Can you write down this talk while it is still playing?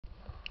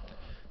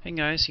Hey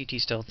guys,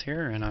 CT Stealth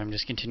here, and I'm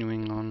just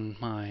continuing on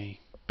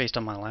based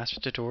on my last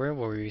tutorial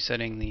where we were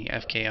setting the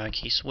FKI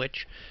key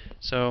switch.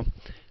 So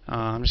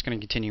I'm just going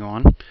to continue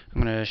on.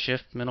 I'm going to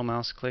shift middle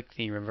mouse click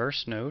the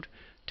reverse node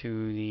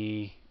to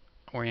the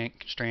orient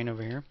constraint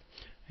over here,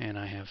 and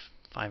I have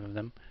 5 of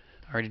them.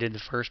 I already did the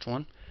first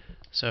one,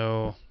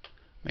 so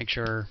make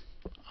sure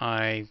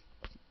I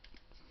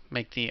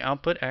make the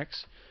output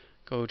X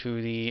go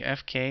to the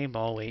FK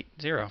ball weight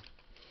 0.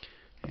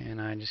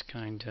 And I just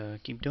kind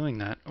of keep doing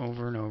that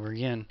over and over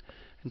again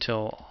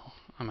until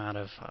I'm out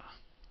of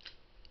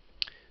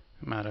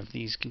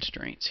these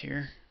constraints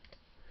here.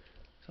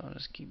 So I'll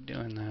just keep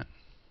doing that,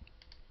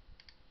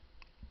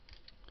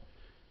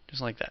 just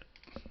like that.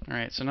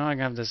 Alright, so now I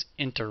have this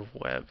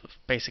interweb.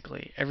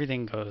 Basically,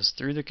 everything goes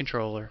through the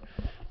controller,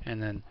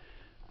 and then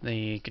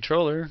the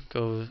controller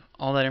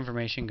all that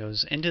information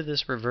goes into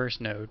this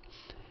reverse node,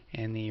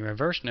 and the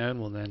reverse node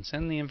will then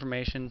send the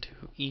information to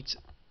each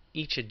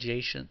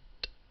adjacent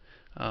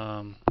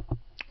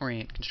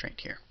orient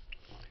constraint here.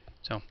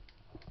 So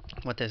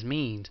what this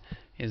means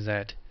is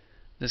that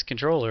this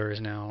controller is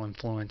now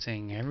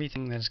influencing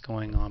everything that's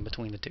going on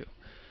between the two.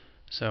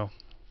 So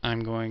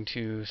I'm going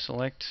to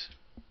select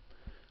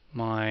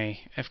my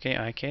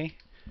FKIK,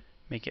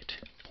 make it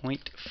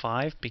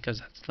 0.5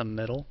 because that's the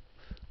middle.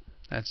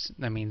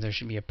 That means there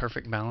should be a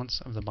perfect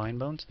balance of the bind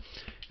bones.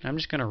 And I'm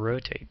just going to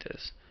rotate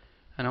this,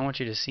 and I want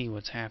you to see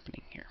what's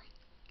happening here.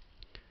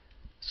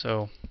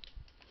 So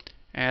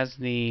as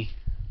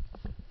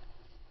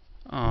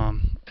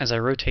I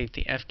rotate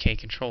the FK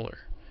controller,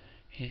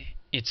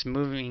 it's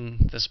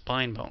moving the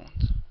spine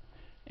bones,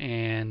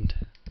 and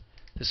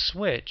the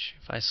switch,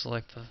 if I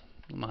select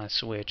my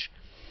switch,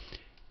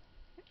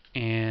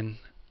 and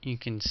you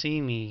can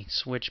see me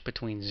switch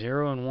between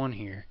 0 and 1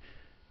 here,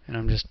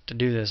 and to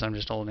do this I'm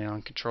just holding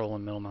on control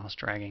and middle mouse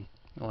dragging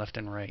left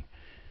and right,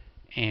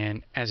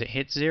 and as it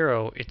hits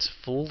 0 it's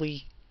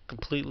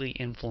completely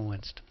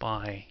influenced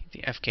by the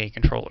FK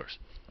controllers,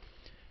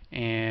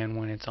 and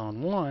when it's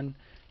on 1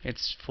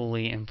 it's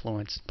fully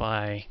influenced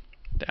by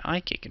the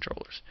IK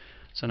controllers.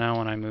 So now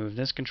when I move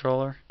this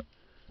controller,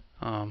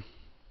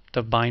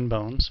 the bind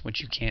bones, which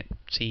you can't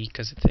see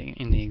because it's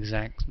in the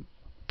exact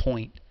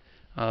point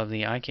of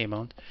the IK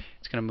bone,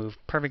 it's going to move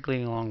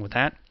perfectly along with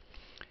that.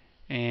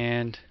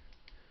 And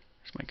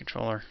there's my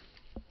controller.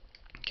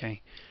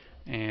 Okay,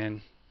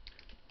 and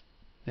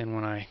then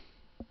when I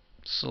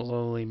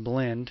slowly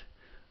blend,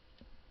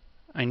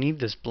 I need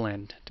this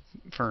blend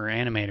for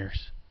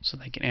animators so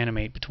they can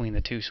animate between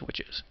the two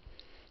switches,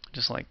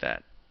 just like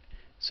that.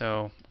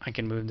 So I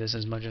can move this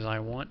as much as I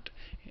want,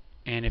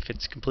 and if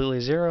it's completely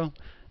 0,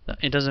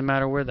 it doesn't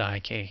matter where the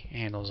IK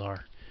handles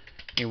are.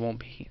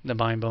 The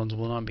bind bones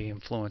will not be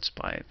influenced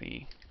by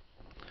the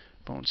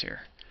bones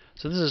here.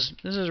 So this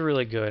is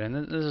really good, and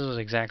this is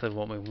exactly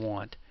what we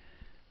want.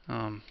 So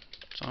I'm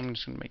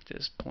just going to make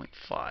this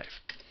 0.5.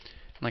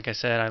 Like I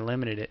said, I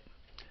limited it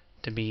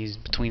to be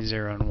between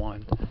 0 and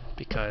 1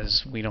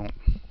 because we don't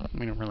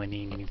really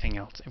need anything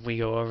else. If we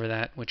go over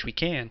that, which we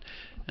can,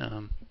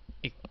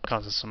 it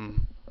causes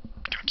some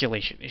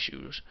calculation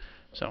issues.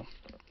 So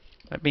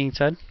that being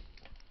said,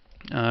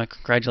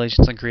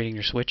 congratulations on creating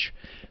your switch.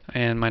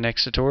 And my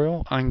next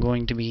tutorial, I'm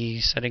going to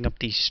be setting up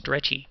the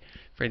stretchy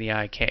for the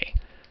IK.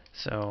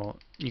 So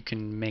you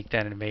can make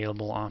that an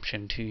available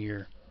option to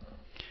your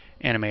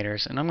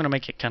animators. And I'm going to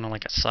make it kind of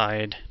like a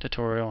side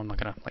tutorial. I'm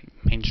not going to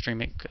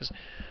mainstream it because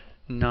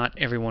not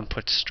everyone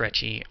puts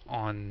stretchy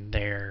on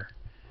their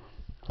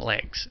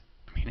legs.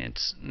 I mean,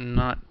 it's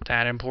not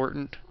that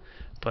important,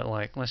 but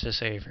let's just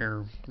say if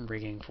you're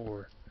rigging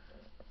for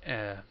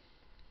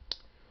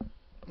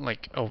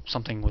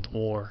something with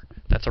war,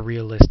 that's a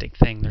realistic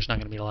thing. There's not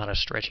going to be a lot of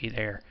stretchy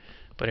there.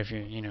 But if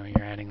you're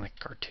adding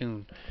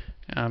cartoon,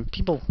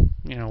 people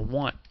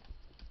want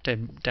to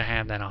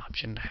have that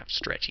option to have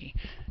stretchy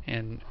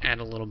and add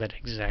a little bit of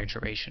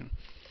exaggeration.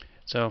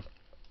 So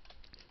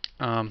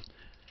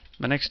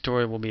my next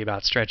tutorial will be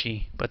about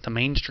stretchy, but the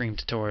mainstream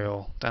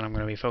tutorial that I'm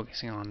going to be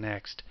focusing on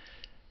next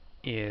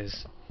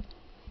is,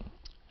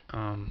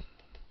 well,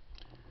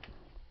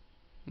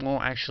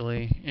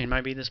 actually, it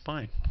might be the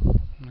spine.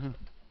 What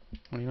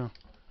do you know?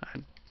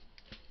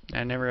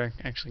 I never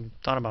actually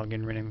thought about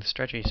getting rid of the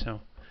stretchy,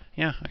 so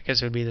yeah, I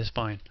guess it would be the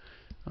spine.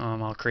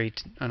 I'll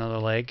create another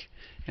leg,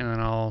 and then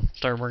I'll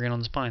start working on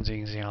the spine so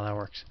you can see how that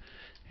works.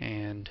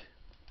 And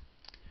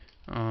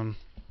I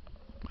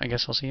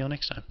guess I'll see you all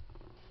next time.